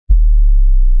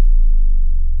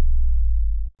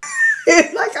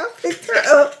picked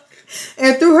her up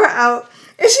and threw her out.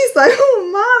 And she's like,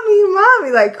 oh,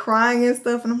 mommy, like crying and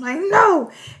stuff. And I'm like,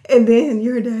 no. And then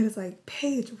your dad is like,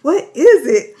 Paige, what is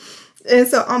it? And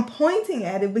so I'm pointing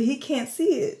at it, but he can't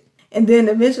see it. And then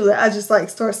eventually I just like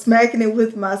start smacking it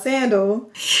with my sandal.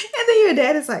 And then your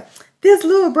dad is like, this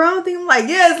little brown thing. I'm like,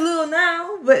 yeah, it's little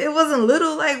now. But it wasn't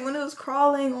little like when it was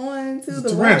crawling on to the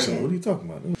tarantula. wagon. What are you talking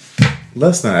about?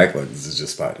 Let's not act like this is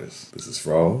just spiders. This is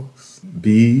frogs,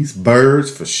 bees, birds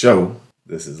for show.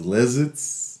 This is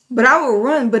lizards. But I would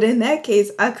run. But in that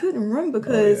case, I couldn't run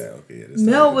because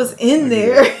Mel was in I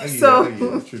there.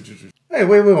 True. Hey,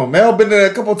 wait. Mel been there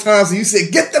a couple times and you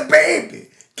said, get the baby.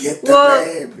 Get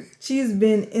the baby. She's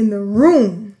been in the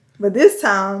room. But this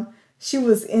time, she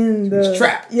was in the... She was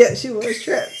trapped. Yeah, she was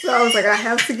trapped. So I was like, I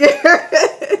have to get her.